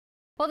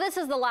Well, this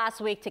is the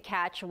last week to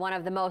catch one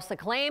of the most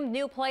acclaimed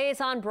new plays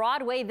on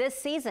Broadway this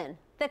season,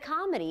 the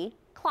comedy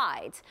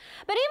Clyde.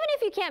 But even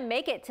if you can't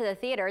make it to the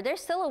theater,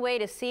 there's still a way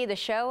to see the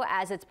show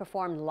as it's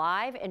performed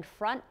live in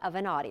front of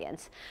an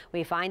audience.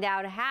 We find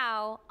out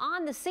how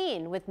on the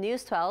scene with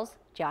News 12's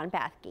John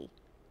Bathke.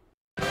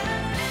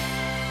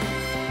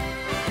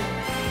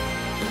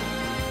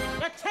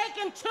 You're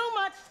taking too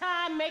much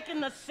time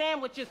making the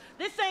sandwiches.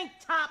 This ain't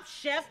Top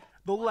Chef.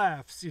 The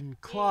laughs in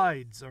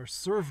Clyde's are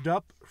served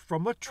up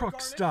from a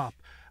truck stop.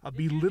 A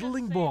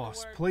belittling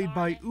boss played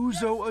by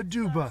Uzo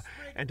Aduba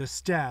and a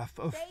staff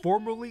of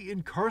formerly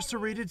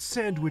incarcerated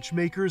sandwich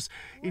makers,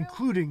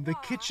 including the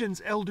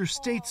kitchen's elder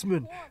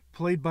statesman,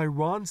 played by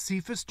Ron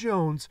Cephas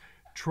Jones,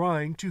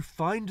 trying to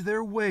find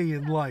their way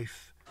in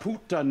life.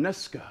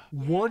 Puttanesca.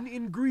 One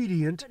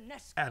ingredient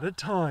at a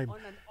time.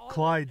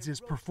 Clyde's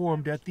is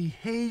performed at the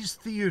Hayes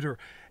Theater,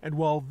 and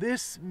while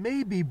this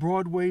may be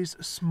Broadway's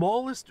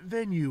smallest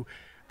venue,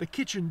 the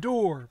kitchen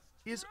door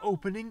is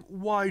opening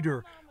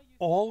wider.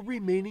 All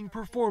remaining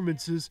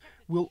performances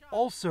will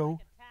also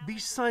be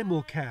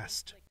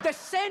simulcast. The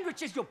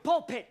sandwich is your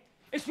pulpit.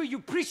 It's where you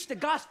preach the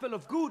gospel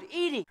of good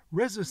eating.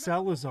 Reza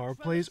Salazar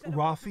plays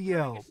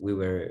Raphael. We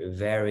were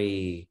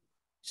very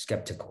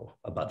skeptical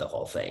about the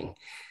whole thing.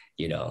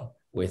 You know,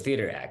 we're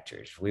theater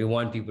actors. We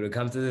want people to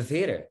come to the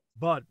theater.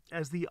 But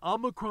as the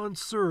Omicron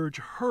surge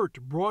hurt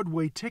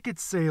Broadway ticket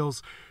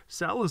sales,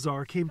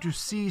 Salazar came to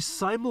see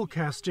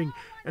simulcasting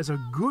as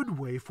a good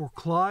way for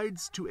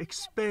Clyde's to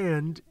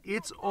expand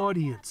its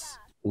audience.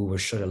 We were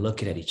sort of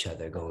looking at each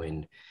other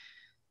going,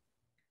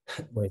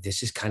 well,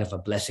 this is kind of a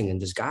blessing in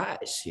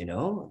disguise, you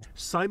know?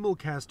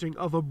 Simulcasting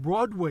of a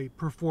Broadway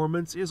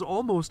performance is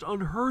almost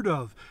unheard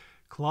of.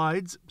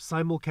 Clyde's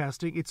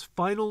simulcasting its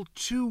final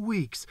 2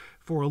 weeks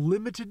for a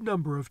limited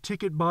number of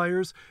ticket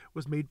buyers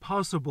was made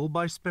possible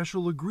by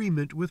special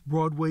agreement with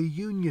Broadway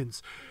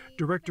unions.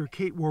 Director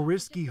Kate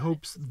Wariski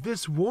hopes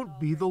this won't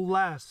be the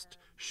last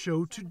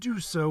show to do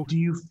so. Do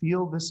you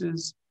feel this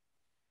is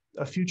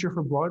a future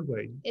for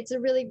Broadway? It's a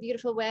really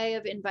beautiful way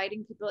of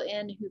inviting people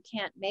in who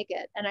can't make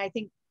it. And I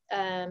think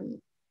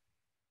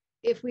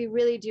if we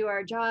really do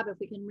our job, if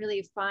we can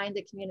really find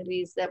the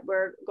communities that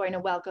we're going to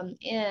welcome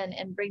in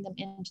and bring them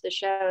into the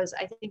shows,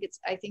 I think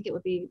it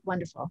would be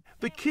wonderful.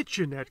 The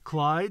kitchen at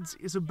Clyde's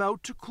is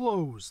about to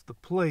close. The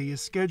play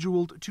is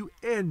scheduled to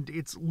end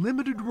its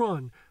limited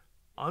run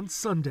on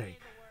Sunday.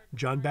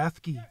 John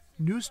Bathke,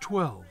 News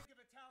 12.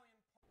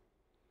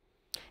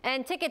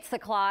 And tickets to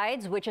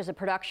Clyde's, which is a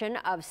production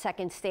of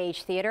Second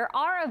Stage Theater,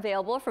 are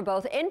available for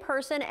both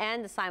in-person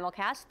and the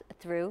simulcast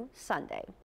through Sunday.